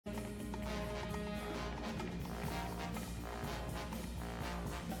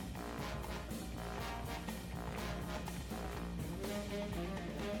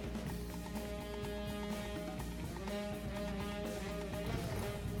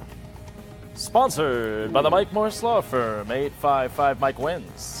Sponsored by the Mike Morse Law Firm. 855 Mike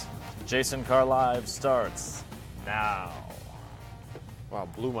wins. Jason Carr Live starts now. Wow,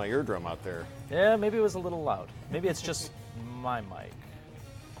 blew my eardrum out there. Yeah, maybe it was a little loud. Maybe it's just my mic.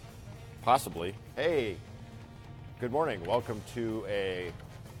 Possibly. Hey, good morning. Welcome to a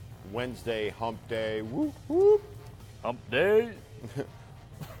Wednesday hump day. Whoop, whoop. Hump day.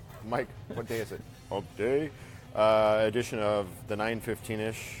 Mike, what day is it? Hump day. Edition of the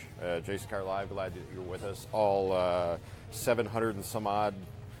 9:15-ish. Jason Carr Live. Glad that you're with us. All 700 and some odd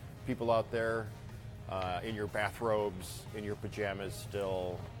people out there in your bathrobes, in your pajamas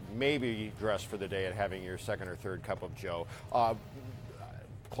still, maybe dressed for the day and having your second or third cup of Joe.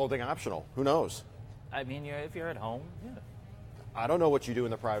 Clothing optional. Who knows? I mean, if you're at home, yeah. I don't know what you do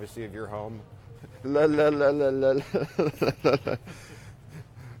in the privacy of your home. La, la, la, la, la, la.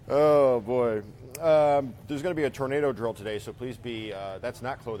 Oh, boy. There's going to be a tornado drill today, so please be, that's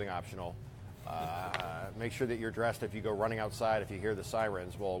not clothing optional. Make sure that you're dressed if you go running outside, if you hear the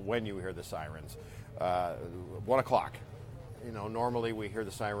sirens. Well, when you hear the sirens. 1 o'clock. You know, normally we hear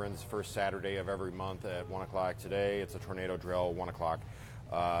the sirens first Saturday of every month at 1 o'clock. Today it's a tornado drill, 1 o'clock.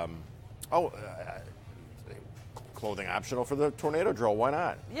 Clothing optional for the tornado drill. Why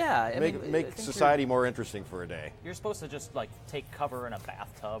not? Yeah, make society more interesting for a day. You're supposed to just like take cover in a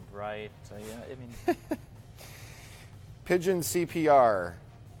bathtub, right? So yeah, I mean, Pigeon CPR.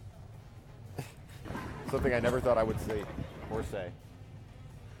 Something I never thought I would say or say.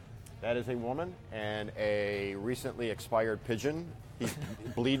 That is a woman and a recently expired pigeon. He's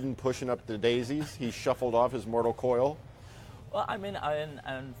bleeding, pushing up the daisies. He shuffled off his mortal coil. well, I mean, and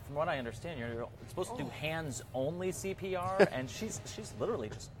from what I understand, you're supposed to do hands-only CPR, and she's literally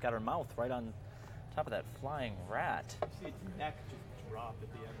just got her mouth right on top of that flying rat. See its neck just drop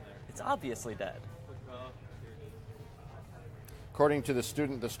at the end there. It's obviously dead. According to the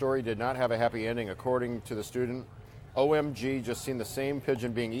student, the story did not have a happy ending. According to the student, OMG, just seen the same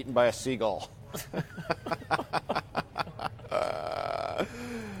pigeon being eaten by a seagull.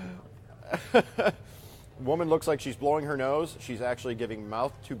 Woman looks like she's blowing her nose. She's actually giving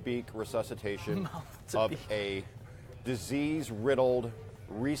mouth-to-beak resuscitation of a disease-riddled,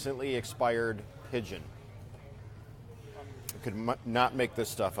 recently expired pigeon. I could not make this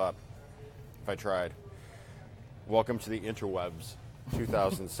stuff up if I tried. Welcome to the interwebs,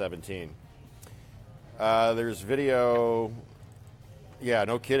 2017. There's video. Yeah,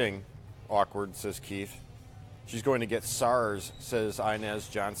 no kidding. Awkward, says Keith. She's going to get SARS, says Inez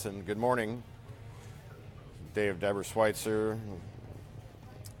Johnson. Good morning. Dave Deborah Schweitzer.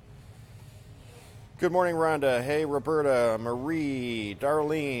 Good morning, Rhonda. Hey, Roberta, Marie,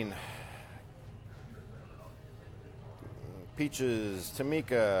 Darlene, Peaches,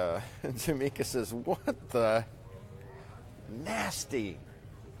 Tamika. Tamika says, what the nasty.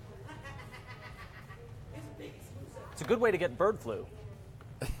 It's a good way to get bird flu.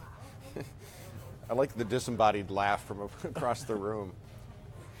 I like the disembodied laugh from across the room.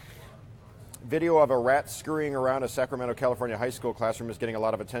 Video of a rat scurrying around a Sacramento, California high school classroom is getting a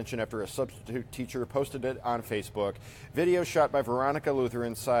lot of attention after a substitute teacher posted it on Facebook. Video shot by Veronica Luther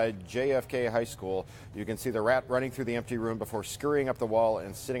inside JFK High School. You can see the rat running through the empty room before scurrying up the wall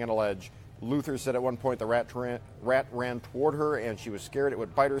and sitting on a ledge. Luther said at one point the rat ran toward her and she was scared it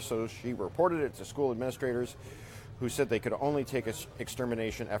would bite her, so she reported it to school administrators, who said they could only take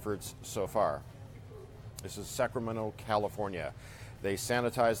extermination efforts so far. This is Sacramento, California. They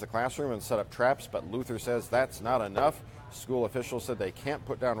sanitized the classroom and set up traps, but Luther says that's not enough. School officials said they can't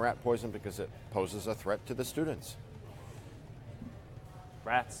put down rat poison because it poses a threat to the students.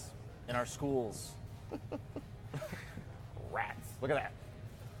 Rats in our schools. Rats. Look at that.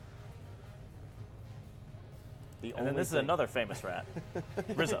 And then this is another famous rat.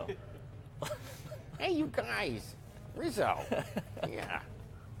 Rizzo. Hey, you guys. Rizzo. Yeah.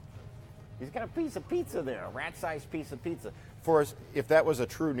 He's got a piece of pizza there, a rat-sized piece of pizza. For us, if that was a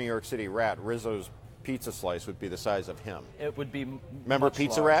true New York City rat, Rizzo's pizza slice would be the size of him. It would be Remember much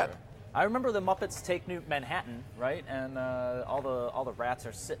Pizza larger. Rat? I remember the Muppets Take New Manhattan, right? And all the rats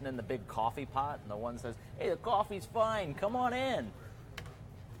are sitting in the big coffee pot, and the one says, "Hey, the coffee's fine. Come on in."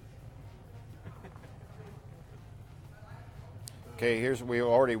 Okay,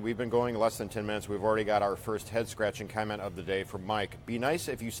 we've been going less than 10 minutes. We've already got our first head-scratching comment of the day from Mike. Be nice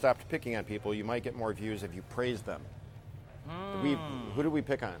if you stopped picking on people. You might get more views if you praise them. Who did we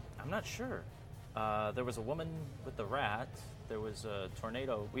pick on? I'm not sure. There was a woman with the rat. There was a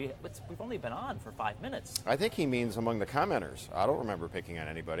tornado. We've only been on for 5 minutes. I think he means among the commenters. I don't remember picking on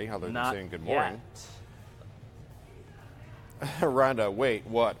anybody other than Not saying good morning. yet. Rhonda, wait,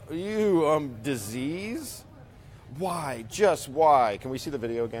 what? You, disease? Why? Just why? Can we see the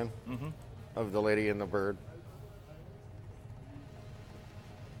video again? Mm-hmm. of the lady and the bird.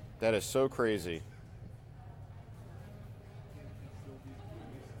 That is so crazy.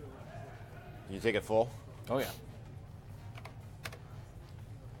 You take it full? Oh yeah.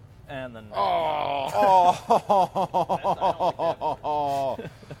 And then.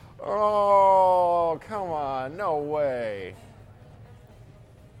 Oh, come on. No way.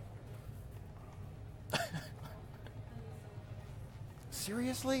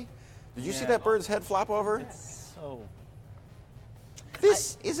 Seriously? Did you see that bird's head flop over? It's so.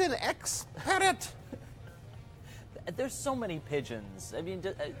 This is an expat. There's so many pigeons. I mean,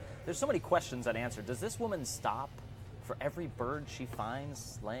 there's so many questions unanswered. Does this woman stop for every bird she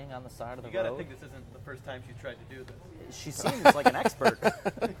finds laying on the side of the You gotta road? think this isn't the first time she's tried to do this. She seems like an expert.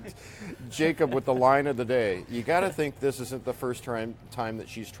 Jacob with the line of the day. You got to think this isn't the first time that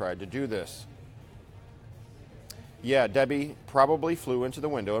she's tried to do this. Yeah, Debbie probably flew into the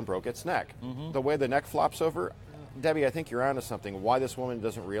window and broke its neck. The way the neck flops over, Debbie, I think you're onto something. Why this woman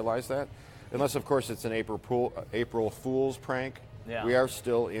doesn't realize that? Unless, of course, it's an April Fool's prank. Yeah. We are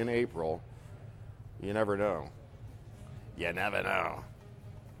still in April. You never know. You never know.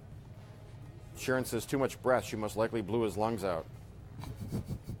 Sharon says, too much breath. She most likely blew his lungs out. What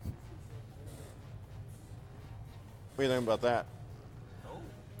do you think about that? Oh,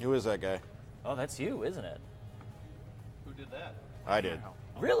 Who is that guy? Oh, that's you, isn't it? who did that? I did.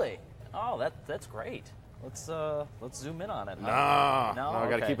 Really? Oh, that's great. Let's zoom in on it. No, I I got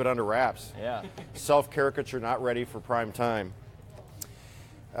to Okay. keep it under wraps. Yeah. Self-caricature not ready for prime time.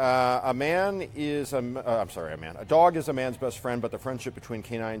 A dog is a man's best friend, but the friendship between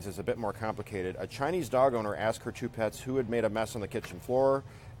canines is a bit more complicated. A Chinese dog owner asked her two pets who had made a mess on the kitchen floor,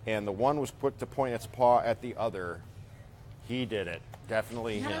 and the one was quick to point its paw at the other. He did it.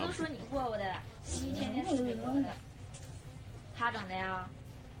 Definitely 他们 him. 都说你过我的，西天天死给我的。他长的呀，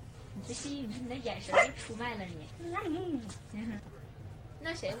你这西，你的眼神儿出卖了你。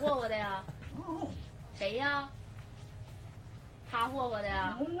那谁过我的呀？谁呀？他过我的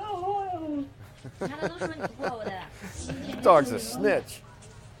呀？你看他都说你过我的，西天天 Dog's 死 a 给我的。 snitch.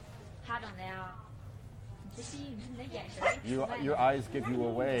 他长的呀，你这西，你的眼神儿出卖了 Your eyes give you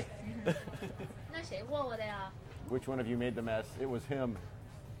away. 那谁过我的呀？ Which one of you made the mess? It was him.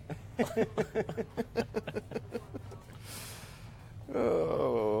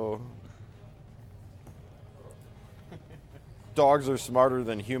 Oh. Dogs are smarter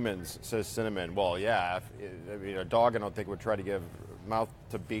than humans, says Cinnamon. Well, yeah. I mean, a dog, I don't think, would try to give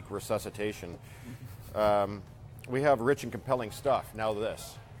mouth-to-beak resuscitation. We have rich and compelling stuff. Now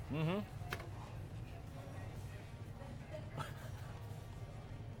this.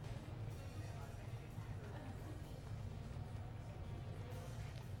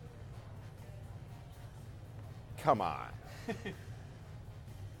 Come on.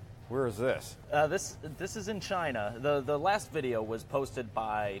 Where is this? This is in China. The last video was posted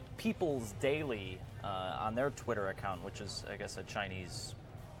by People's Daily on their Twitter account, which is, I guess, a Chinese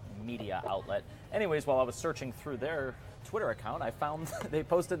media outlet. Anyways, while I was searching through their Twitter account, I found they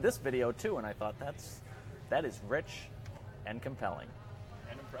posted this video too, and I thought that is rich and compelling.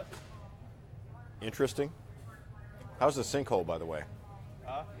 And impressive. Interesting. How's the sinkhole, by the way?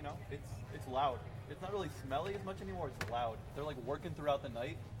 You know, it's loud. It's not really smelly as much anymore. It's loud. They're like working throughout the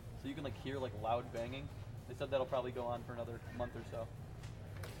night, so you can like hear like loud banging. They said that'll probably go on for another month or so.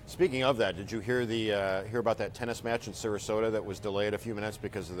 Speaking of that, did you hear hear about that tennis match in Sarasota that was delayed a few minutes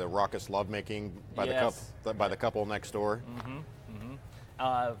because of the raucous lovemaking by Yes. the couple next door?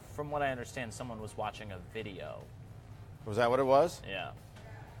 From what I understand, someone was watching a video. Was that what it was? Yeah.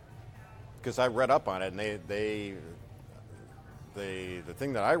 Because I read up on it, and the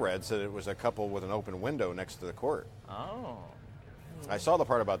thing that I read said it was a couple with an open window next to the court. Oh. I saw the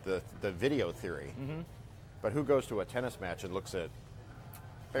part about the video theory, but who goes to a tennis match and looks at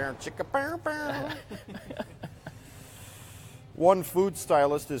Bow, chicka, bow, bow. One food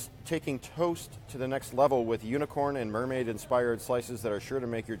stylist is taking toast to the next level with unicorn and mermaid inspired slices that are sure to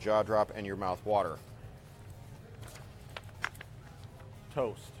make your jaw drop and your mouth water.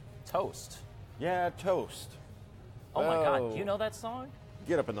 Toast. Toast. Yeah, toast. Oh my God. Do you know that song?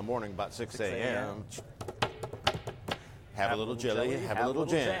 Get up in the morning about 6 a.m. 6 Have a little jelly, have a little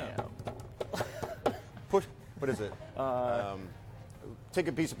jam. What is it? Take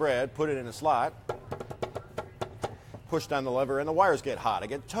a piece of bread, put it in a slot, push down the lever, and the wires get hot. I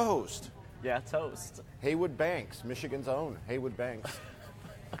get toast. Yeah, toast. Haywood Banks, Michigan's own Haywood Banks.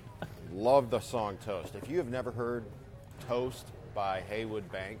 Love the song Toast. If you have never heard Toast by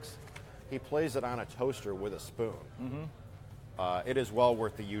Haywood Banks, he plays it on a toaster with a spoon. It is well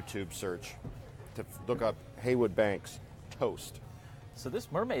worth the YouTube search to look up Haywood Banks Toast. So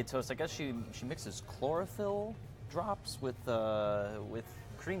this mermaid toast, I guess she mixes chlorophyll drops with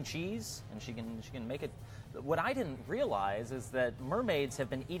cream cheese, and she can make it. What I didn't realize is that mermaids have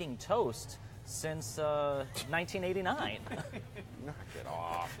been eating toast since 1989. Knock it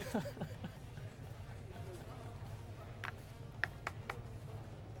off.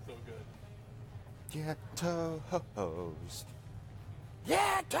 So good. Yeah, toast.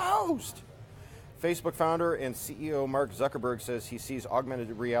 Yeah, toast! Facebook founder and CEO Mark Zuckerberg says he sees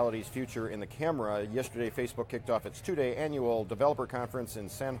augmented reality's future in the camera. Yesterday, Facebook kicked off its two-day annual developer conference in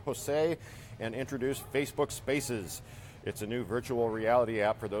San Jose and introduced Facebook Spaces. It's a new virtual reality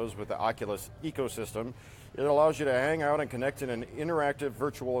app for those with the Oculus ecosystem. It allows you to hang out and connect in an interactive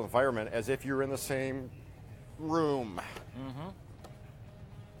virtual environment as if you're in the same room. Mm-hmm.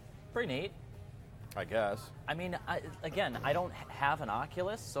 Pretty neat. I guess. I mean, I don't have an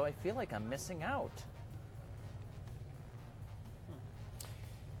Oculus, so I feel like I'm missing out.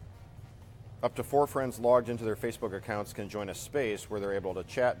 Up to 4 friends logged into their Facebook accounts can join a space where they're able to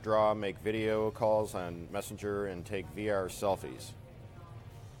chat, draw, make video calls on Messenger, and take VR selfies.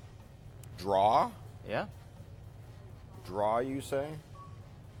 Draw? Yeah. Draw, you say?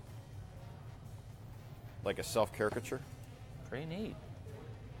 Like a self-caricature? Pretty neat.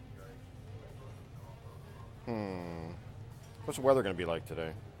 What's the weather going to be like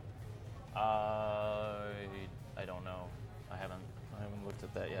today? I don't know. I haven't looked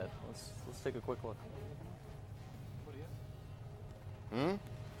at that yet. Let's take a quick look. What do you have?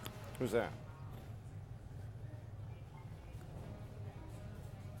 Who's that?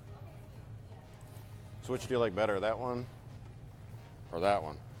 So which do you like better, that one or that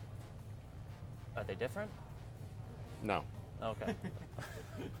one? Are they different? No. Okay.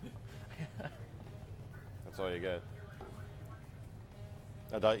 That's all you get.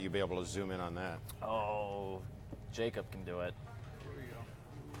 I thought you'd be able to zoom in on that. Oh, Jacob can do it. Here we go.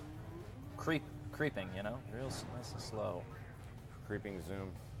 Creeping, real nice and slow. Creeping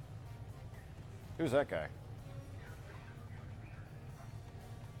zoom. Who's that guy?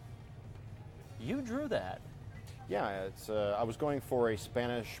 You drew that. Yeah, it's. I was going for a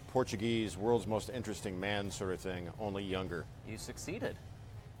Spanish, Portuguese, world's most interesting man sort of thing, only younger. You succeeded.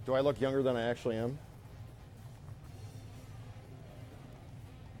 Do I look younger than I actually am?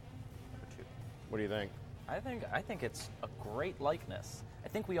 What do you think? I think it's a great likeness. I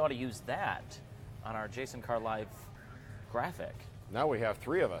think we ought to use that on our Jason Carr Live graphic. Now we have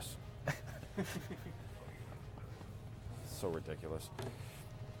 3 of us. So ridiculous.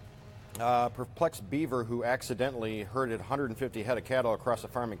 Perplexed beaver who accidentally herded 150 head of cattle across a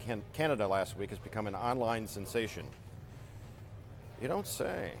farm in Canada last week has become an online sensation. You don't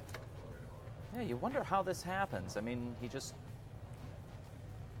say. Yeah, you wonder how this happens. I mean, I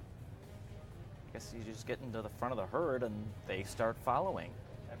guess you just get into the front of the herd and they start following.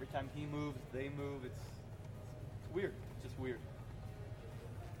 Every time he moves, they move. It's weird. It's just weird.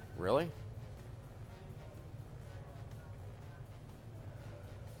 Really?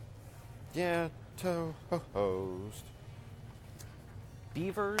 Yeah, toast.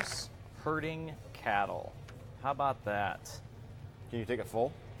 Beavers herding cattle. How about that? Can you take it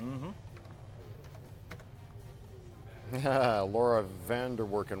full? Mm-hmm. Laura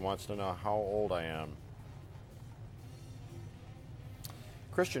Vanderwerken wants to know how old I am.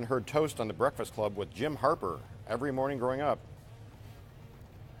 Christian heard Toast on the Breakfast Club with Jim Harper every morning growing up.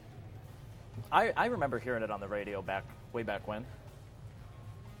 I remember hearing it on the radio way back when.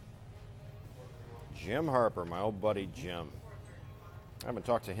 Jim Harper, my old buddy Jim. I haven't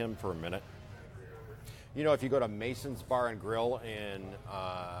talked to him for a minute. You know, if you go to Mason's Bar and Grill in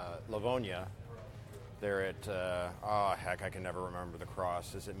Livonia, they're at, I can never remember the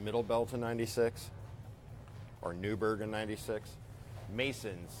cross. Is it Middlebelt in 96? Or Newburgh in 96?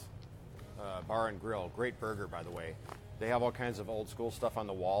 Mason's Bar and Grill. Great burger, by the way. They have all kinds of old school stuff on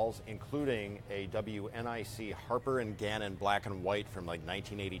the walls, including a WNIC Harper and Gannon black and white from like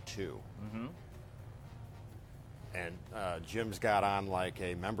 1982. Mm-hmm. And Jim's got on like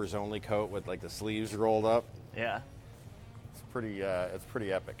a members only coat with like the sleeves rolled up. Yeah. It's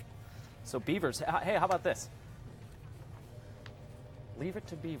pretty epic. So beavers, hey, how about this? Leave it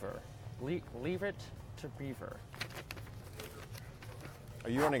to beaver. Leave it to beaver. Are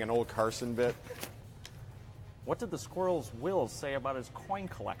you running an old Carson bit? What did the squirrel's Will say about his coin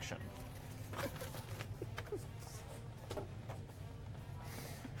collection?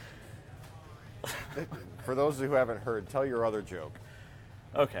 For those who haven't heard, tell your other joke.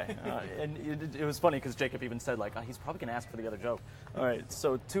 Okay, and it was funny because Jacob even said, like, he's probably going to ask for the other joke. All right,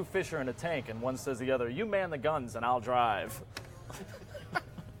 so 2 fish are in a tank, and one says to the other, you man the guns and I'll drive.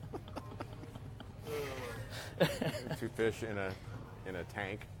 2 fish in a in a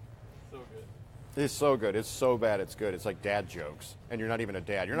tank. So good. It's so good. It's so bad it's good. It's like dad jokes. And you're not even a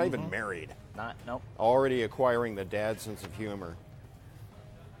dad. You're not even married. Nope. Already acquiring the dad sense of humor.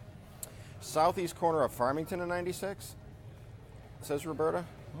 Southeast corner of Farmington in 96, says Roberta.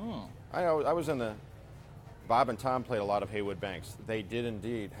 I know. I was in the... Bob and Tom played a lot of Haywood Banks. They did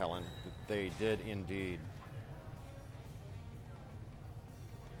indeed, Helen. They did indeed.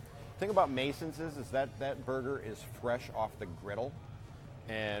 The thing about Mason's is that burger is fresh off the griddle.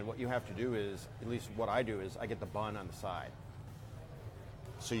 And what you have to do is, at least what I do, is I get the bun on the side.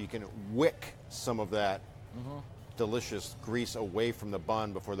 So you can wick some of that delicious grease away from the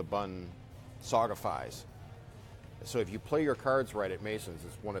bun before the bun sogifies. So if you play your cards right at Mason's,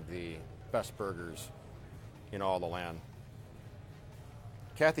 it's one of the best burgers in all the land.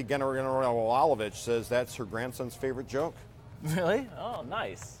 Kathy General-Olovich says that's her grandson's favorite joke. Really? Oh,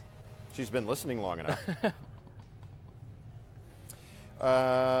 nice. She's been listening long enough.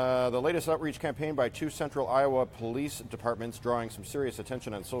 The latest outreach campaign by 2 central Iowa police departments drawing some serious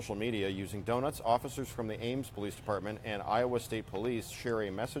attention on social media. Using donuts, officers from the Ames Police Department and Iowa State Police share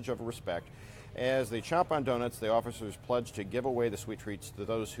a message of respect. As they chomp on donuts, the officers pledge to give away the sweet treats to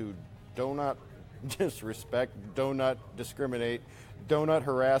those who do not disrespect, do not discriminate, do not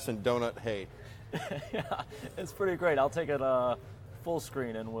harass, and do not hate. Yeah, it's pretty great. I'll take it full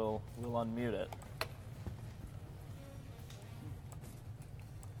screen and we'll unmute it.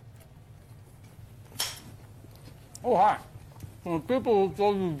 Oh, hi. From the people who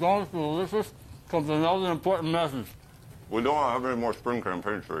told you donuts were delicious comes another important message. We don't have any more spring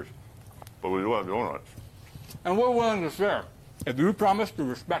campaign trees, but we do have donuts. And we're willing to share if you promise to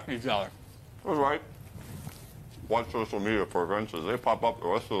respect each other. That's right. Watch social media for events as they pop up the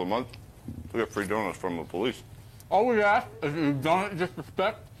rest of the month. We get free donuts from the police. All we ask is that you don't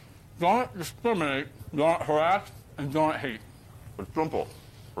disrespect, don't discriminate, don't harass, and don't hate. It's simple.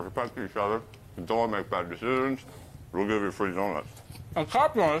 Respect each other and don't make bad decisions. We'll give you free donuts. And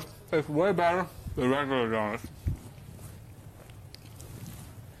Carr donuts taste way better than regular donuts.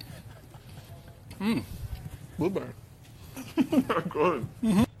 Blueberry. Good.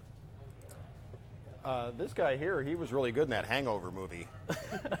 This guy here, he was really good in that Hangover movie.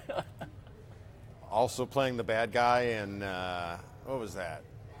 Also playing the bad guy in, what was that?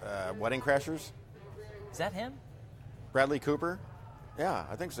 Wedding Crashers? Is that him? Bradley Cooper? Yeah,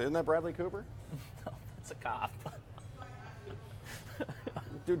 I think so. Isn't that Bradley Cooper? No, it's a cop.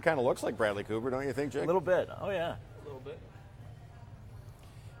 Dude kind of looks like Bradley Cooper, don't you think, Jake? A little bit. Oh, yeah. A little bit.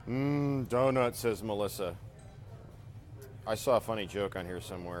 Donut, says Melissa. I saw a funny joke on here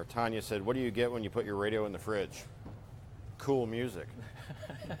somewhere. Tanya said, what do you get when you put your radio in the fridge? Cool music.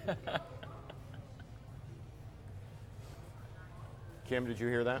 Kim, did you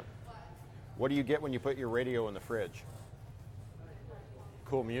hear that? What do you get when you put your radio in the fridge?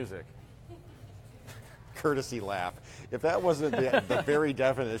 Cool music. Courtesy laugh. If that wasn't the very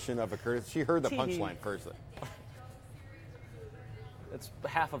definition of a courtesy, she heard the punchline first. It's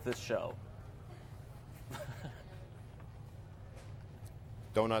half of this show.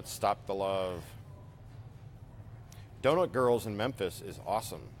 Donuts stop the love. Donut Girls in Memphis is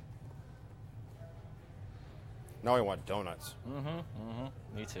awesome. Now I want donuts.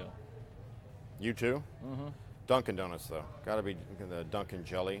 Me too. You too? Dunkin' Donuts, though. Gotta be the Dunkin'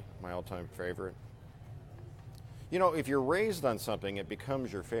 Jelly, my all-time favorite. You know, if you're raised on something, it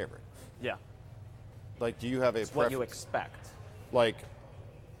becomes your favorite. Yeah. Like, do you have a It's what you preference? expect. Like,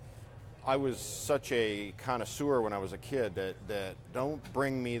 I was such a connoisseur when I was a kid that don't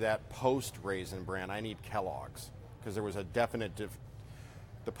bring me that Post Raisin Bran. I need Kellogg's. Because there was a definite...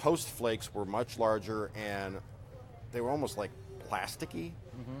 the Post Flakes were much larger, and they were almost like plasticky.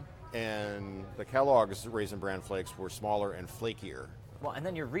 And the Kellogg's Raisin Bran Flakes were smaller and flakier. Well, and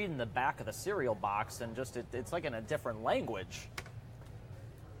then you're reading the back of the cereal box, and just it's like in a different language.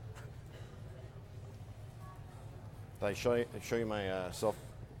 Did I show you my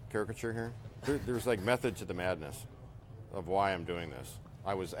self-caricature here? There's like method to the madness of why I'm doing this.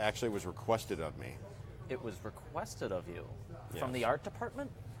 It was requested of me. It was requested of you from Yes. the art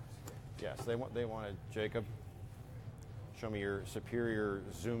department? Yes, they wanted, Jacob, show me your superior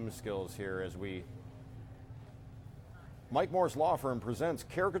Zoom skills here as we... Mike Moore's Law Firm presents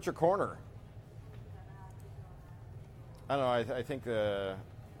Caricature Corner. I don't know, I think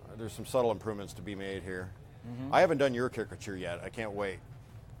there's some subtle improvements to be made here. I haven't done your caricature yet. I can't wait.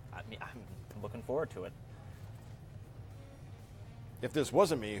 I mean, I'm looking forward to it. If this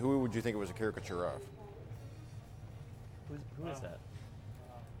wasn't me, who would you think it was a caricature of? Who is that?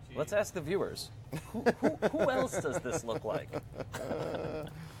 Let's ask the viewers. Who else does this look like?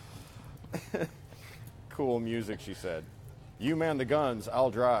 Cool music, she said. You man the guns,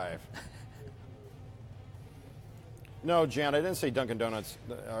 I'll drive. No, Jan, I didn't say Dunkin' Donuts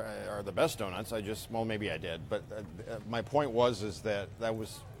are the best donuts. Well, maybe I did, but my point is that I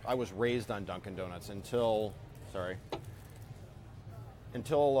was raised on Dunkin' Donuts until not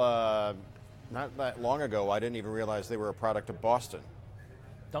that long ago. I didn't even realize they were a product of Boston.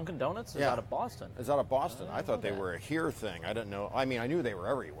 Dunkin' Donuts is Yeah. out of Boston. It's out of Boston. I thought they that. were a here thing. I didn't know. I mean, I knew they were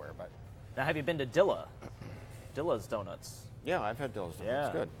everywhere, but Now, have you been to Dilla? Dilla's Donuts. yeah, I've had Dilla's Donuts. Yeah,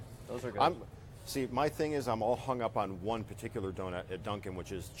 It's good. Those are good. See, my thing is I'm all hung up on one particular donut at Dunkin',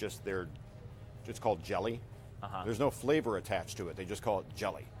 which is just it's called jelly. Uh-huh. There's no flavor attached to it. They just call it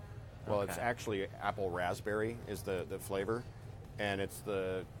jelly. Well, it's Okay. actually apple raspberry is the flavor, and it's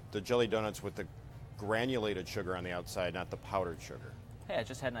the jelly donuts with the granulated sugar on the outside, not the powdered sugar. Hey, I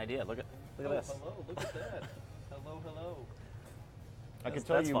just had an idea. Look at Oh, this. hello, look at that. Hello. I can That's-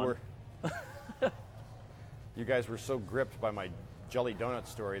 tell that's you fun. you guys were so gripped by my jelly donut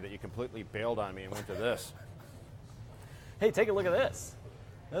story that you completely bailed on me and went to this. Hey, take a look at this.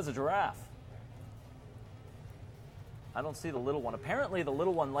 There's a giraffe. I don't see the little one. Apparently, the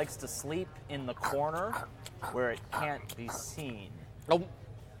little one likes to sleep in the corner where it can't be seen. Oh.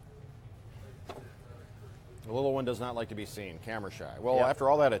 The little one does not like to be seen, camera shy. Well, Yeah. after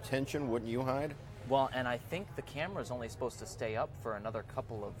all that attention, wouldn't you hide? Well, and I think the camera's only supposed to stay up for another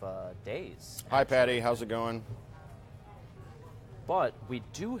couple of days. Hi, Patty. How's it going? But we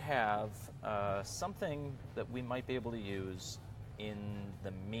do have something that we might be able to use in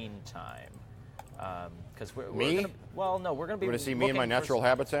the meantime. Because we're Me? gonna, well, no, we're going to be You want to see me in my looking for natural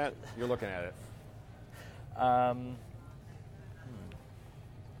habitat? You're looking at it.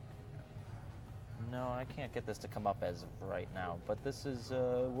 No, I can't get this to come up as of right now. But this is,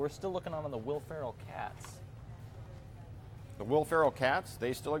 we're still looking on the Will Ferrell cats. The Will Ferrell cats,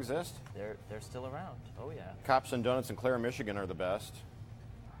 they still exist. They're still around. Oh yeah. Cops and Donuts in Clara, Michigan are the best.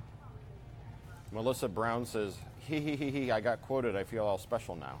 Melissa Brown says, he, I got quoted. I feel all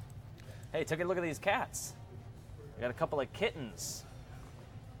special now. Hey, take a look at these cats. We got a couple of kittens.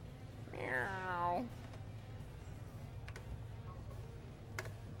 Meow.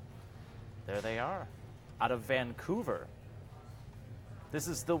 There they are, out of Vancouver. This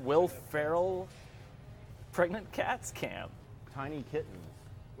is the Will Ferrell pregnant cats cam. Tiny kittens.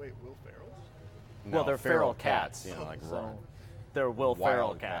 Wait, Will Ferrell's? Well, they're feral cats. You know, like So, raw. they're Will Wild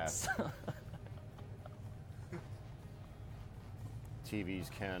Ferrell cats. TV's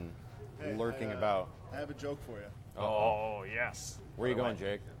Ken Hey, lurking about. I have a joke for you. Oh, yes. Where are you going,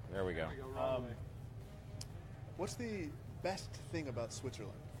 Jake? There we go. What's the best thing about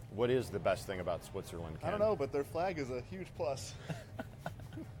Switzerland? What is the best thing about Switzerland, Ken? I don't know, but their flag is a huge plus.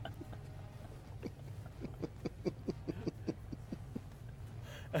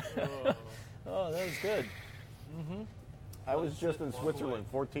 Oh, that was good. I was just in Switzerland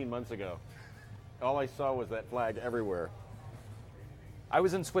 14 months ago. All I saw was that flag everywhere. I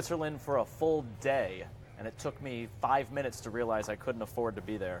was in Switzerland for a full day, and it took me 5 minutes to realize I couldn't afford to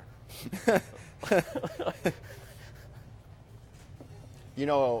be there. You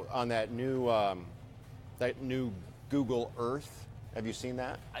know, on that new Google Earth, have you seen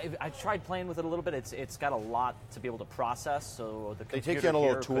that? I tried playing with it a little bit. It's got a lot to be able to process, so the They computer take you on a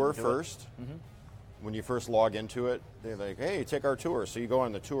little here tour couldn't do it. first. When you first log into it, they're like, hey, take our tour. So you go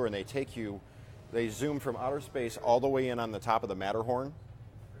on the tour, and they zoom from outer space all the way in on the top of the Matterhorn,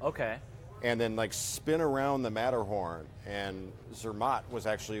 Okay. and then like spin around the Matterhorn. And Zermatt was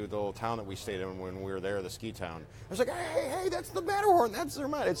actually the little town that we stayed in when we were there, the ski town. I was like, hey, that's the Matterhorn, that's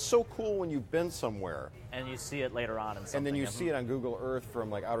Zermatt. It's so cool when you've been somewhere. And you see it later on in something. And then you see it on Google Earth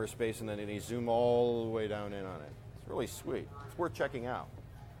from like outer space, and then they zoom all the way down in on it. It's really sweet. It's worth checking out.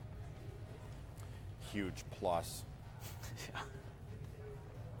 Huge plus. Yeah.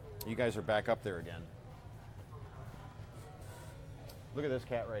 You guys are back up there again. Look at this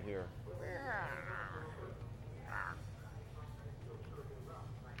cat right here.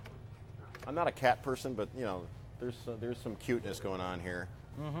 I'm not a cat person, but you know, there's some cuteness going on here.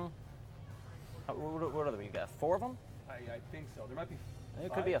 What are we got? 4 of them? I think so. There might be There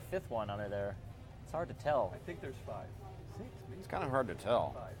five. could be a 5th one under there. It's hard to tell. I think there's 5. 6, maybe. It's kind of hard to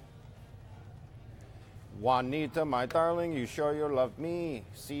tell. 5. Juanita, my darling, you sure you love me?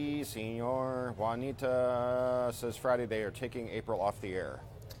 Si, senor. Juanita says Friday they are taking April off the air.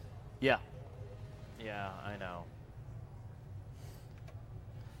 Yeah. Yeah, I know.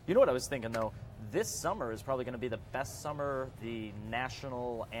 You know what I was thinking, though? This summer is probably going to be the best summer the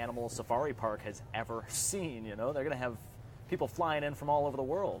National Animal Safari Park has ever seen, you know? They're going to have people flying in from all over the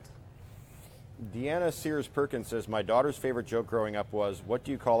world. Deanna Sears Perkins says, my daughter's favorite joke growing up was, what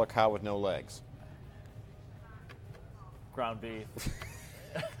do you call a cow with no legs? ground beef.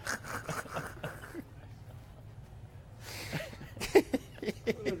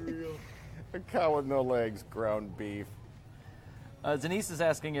 A cow with no legs, ground beef. Denise is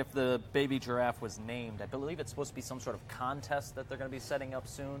asking if the baby giraffe was named. I believe it's supposed to be some sort of contest that they're going to be setting up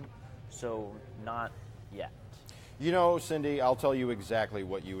soon, so not yet. You know, Cindy, I'll tell you exactly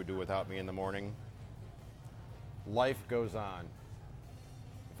what you would do without me in the morning. Life goes on.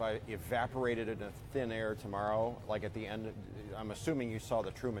 If I evaporated into thin air tomorrow, like at the end, I'm assuming you saw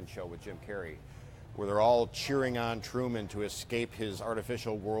the Truman Show with Jim Carrey, where they're all cheering on Truman to escape his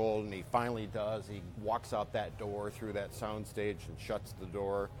artificial world, and he finally does. He walks out that door through that soundstage and shuts the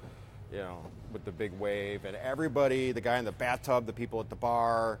door, you know, with the big wave. And everybody, the guy in the bathtub, the people at the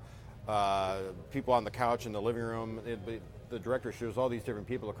bar, people on the couch in the living room, the director shows all these different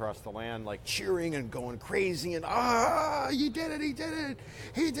people across the land like cheering and going crazy and, he did it, he did it,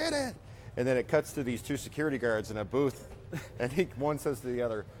 he did it. And then it cuts to these two security guards in a booth, and one says to the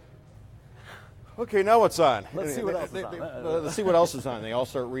other, okay, now what's on? Let's see what else is on. Let's see what else is on. They all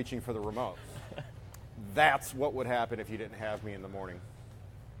start reaching for the remote. That's what would happen if you didn't have me in the morning.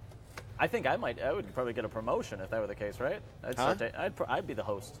 I think I would probably get a promotion if that were the case, right? I'd be the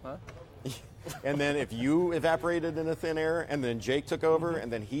host, huh? And then if you evaporated into thin air, and then Jake took over,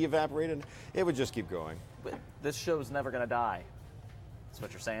 and then he evaporated, it would just keep going. But this show's never going to die. That's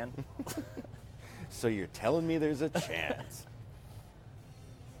what you're saying? So you're telling me there's a chance.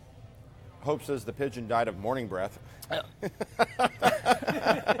 Hope says the pigeon died of morning breath.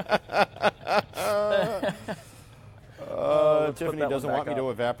 Tiffany doesn't want me to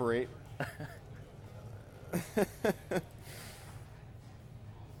evaporate.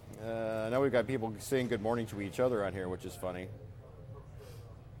 Now we've got people saying good morning to each other on here, which is funny.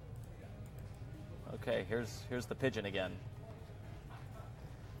 Okay, here's the pigeon again.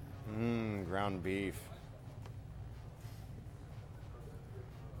 Ground beef.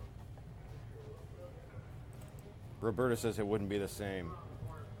 Roberta says it wouldn't be the same.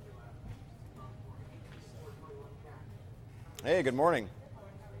 Hey, good morning.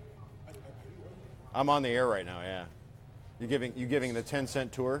 I'm on the air right now, yeah. You giving the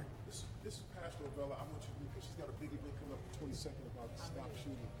 10-cent tour? This is Pastor Ovella. I want you to, because she's got a big event coming up the 22nd about stop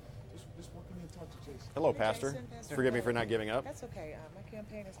shooting. Just walk in and talk to Jason. Hello, Pastor. Forgive me for not giving up. That's okay. My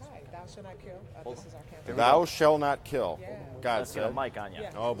campaign is high. Thou shalt not kill. This is our campaign. Thou shall not kill. Yeah. God Let's get a said. mic on you.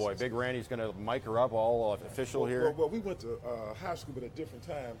 Yeah. Oh boy, Big Randy's going to mic her up, all official here. Well, we went to high school, but at different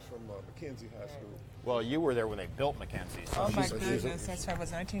times from Mackenzie High School. Well, you were there when they built Mackenzie. So Oh my she's- goodness, that's right. It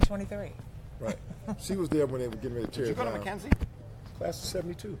was 1923. Right. She was there when they were getting ready to tear Did you it go to down. Mackenzie? Class of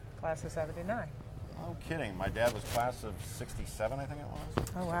 72. Class of 79. No kidding. My dad was class of 67, I think it was.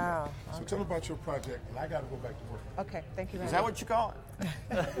 Oh wow. So tell me about your project, and I got to go back to work. Okay, thank you very Is much. that what you call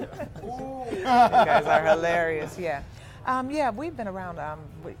it? You guys are hilarious. Yeah. Yeah, we've been around.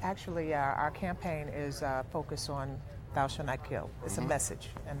 Our campaign is focused on Thou Shalt Not Kill. It's a message,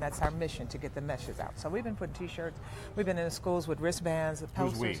 and that's our mission, to get the message out. So we've been putting T-shirts. We've been in the schools with wristbands,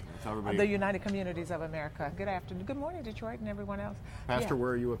 posters. we? Tell everybody. The United Communities of America. Good afternoon. Good morning, Detroit, and everyone else. Pastor, Yeah.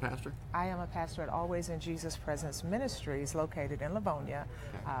 where are you a pastor? I am a pastor at Always in Jesus Presence Ministries, located in Livonia,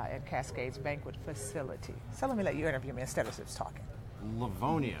 at Cascades Banquet Facility. So let me let you interview me instead of just talking.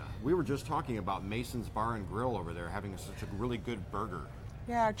 Livonia. We were just talking about Mason's Bar and Grill over there having such a really good burger.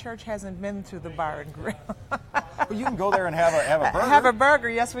 Yeah, our church hasn't been to the bar and grill. But you can go there and have a burger. Have a burger,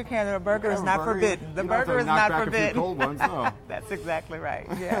 yes we can. The burger is Have a not burger. forbidden. The You don't have burger to is knock not back a few forbidden. cold ones, no. That's exactly right.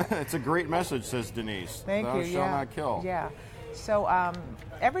 Yeah. It's a great message, says Denise. Thank Thou you. shalt Yeah. not kill. Yeah. So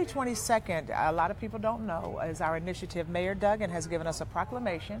every 22nd, a lot of people don't know, is our initiative. Mayor Duggan has given us a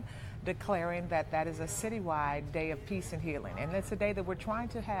proclamation declaring that is a citywide day of peace and healing. And it's a day that we're trying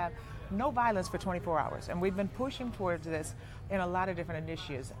to have no violence for 24 hours. And we've been pushing towards this in a lot of different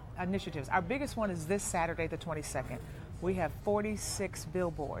initiatives. Our biggest one is this Saturday, the 22nd. We have 46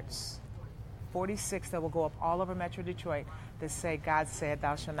 billboards. 46 that will go up all over Metro Detroit that say, God said,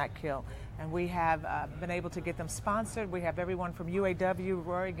 thou shalt not kill. And we have been able to get them sponsored. We have everyone from UAW,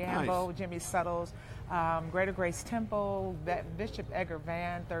 Rory Gamble, Nice. Jimmy Suttles, Greater Grace Temple, Bishop Edgar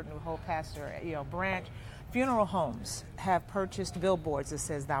Van, Third New Hope Pastor E.L. Branch. Funeral homes have purchased billboards that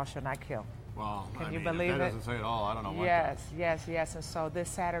says, thou shalt not kill. Well, Can you if believe that it? doesn't say it all. I don't know what. Yes. And so this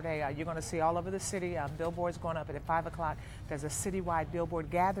Saturday, you're going to see all over the city billboards going up. And at 5 o'clock, there's a citywide billboard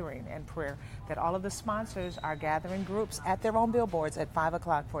gathering and prayer that all of the sponsors are gathering groups at their own billboards at 5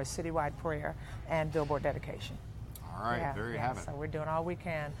 o'clock for a citywide prayer and billboard dedication. All right, there you have it. So we're doing all we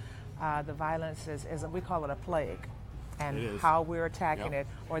can. The violence is we call it a plague. And It is. how we're attacking Yep. it,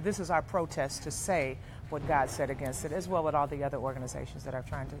 or this is our protest to say what God said against it, as well as all the other organizations that are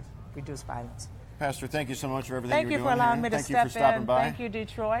trying to reduce violence. Pastor, thank you so much for everything Thank you're you doing for allowing here. me to Thank you step for stopping in. by. Thank you,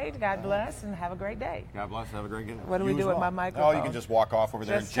 Detroit. God bless, and have a great day. God bless. Have a great day. What do we You do as with well. my microphone? Oh, you can just walk off over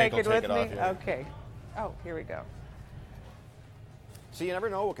there Just and Jake take will it take with it me? off. Yeah. Okay. Oh, here we go. See, you never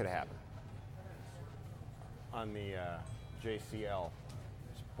know what could happen on the JCL,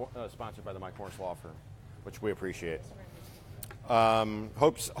 sponsored by the Mike Morris Law Firm, which we appreciate.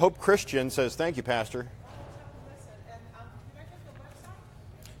 Hope Christian says, thank you, Pastor.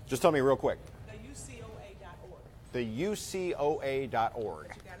 Just tell me real quick. The UCOA.org.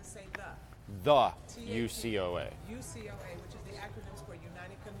 You got to say the. The UCOA. UCOA, which is the acronyms for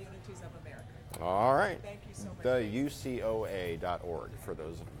United Communities of America. All right. Thank you so much. The UCOA.org for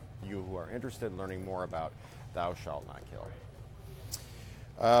those of you who are interested in learning more about Thou Shalt Not Kill.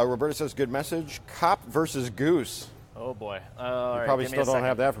 Roberta says, good message. Cop versus Goose. Oh boy. You Right, probably give me a still don't second.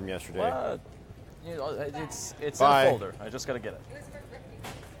 have that from yesterday. Well, you know, it's in Bye. a folder. I just got to get it.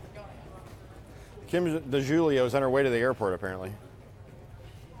 Kim DeJulio is on her way to the airport, apparently.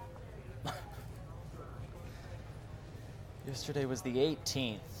 Yesterday was the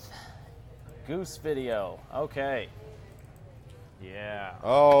 18th. Goose video. Okay. Yeah.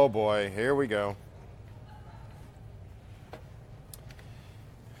 Oh, boy. Here we go.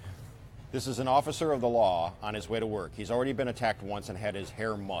 This is an officer of the law on his way to work. He's already been attacked once and had his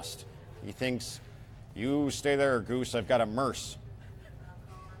hair mussed. He thinks, you stay there, Goose. I've got a merce.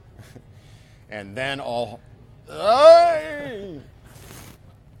 And then all...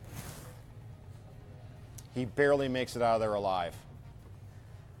 He barely makes it out of there alive.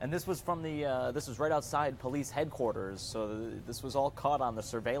 And this was from the, this was right outside police headquarters, so this was all caught on the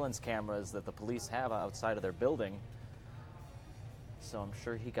surveillance cameras that the police have outside of their building. So I'm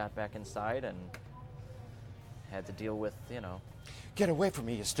sure he got back inside and had to deal with, you know. Get away from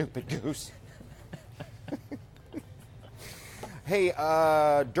me, you stupid goose. Hey,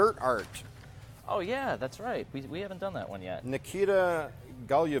 dirt art. Oh, yeah, that's right. We haven't done that one yet. Nikita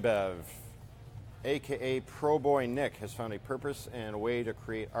Galyubev, a.k.a. Pro Boy Nick, has found a purpose and a way to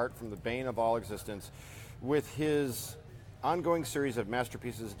create art from the bane of all existence with his ongoing series of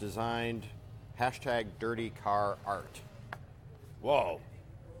masterpieces designed #Dirty Carr Art. Whoa.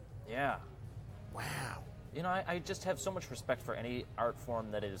 Yeah. Wow. You know, I just have so much respect for any art form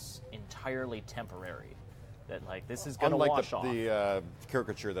that is entirely temporary. That, like, this is going to wash off. Unlike the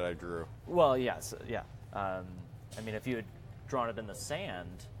caricature that I drew. Well, yes, yeah. I mean, if you had drawn it in the sand,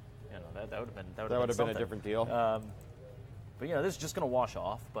 you know, that would have been That would have been a different deal. But you know, this is just going to wash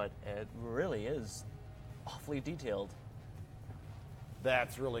off. But it really is awfully detailed.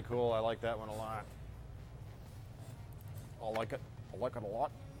 That's really cool. I like that one a lot. I like it. I like it a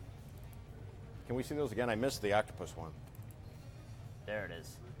lot. Can we see those again? I missed the octopus one. There it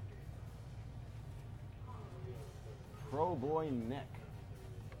is. Pro Boy Nick.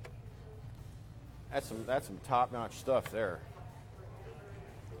 That's some top-notch stuff there.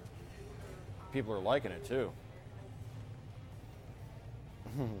 People are liking it too.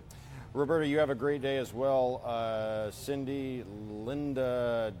 Roberta, you have a great day as well. Cindy,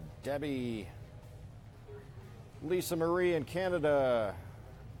 Linda, Debbie, Lisa Marie in Canada,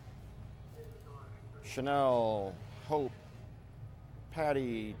 Chanel, Hope,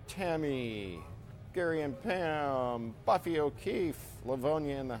 Patty, Tammy, Gary and Pam, Buffy O'Keefe,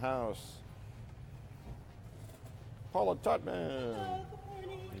 Livonia in the house, Paula Tutman.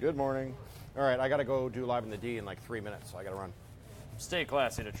 Good morning. All right, I got to go do Live in the D in like 3 minutes, so I got to run. Stay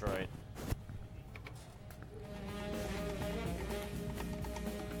classy, Detroit.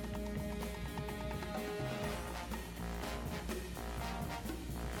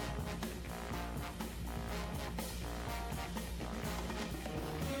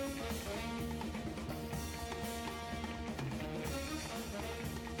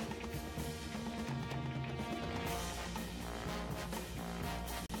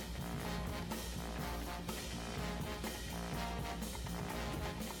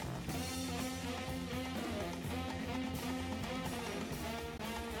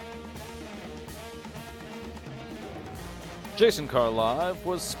 Jason Carr Live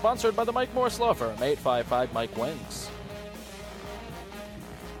was sponsored by the Mike Morris Law Firm, 855 Mike Wings.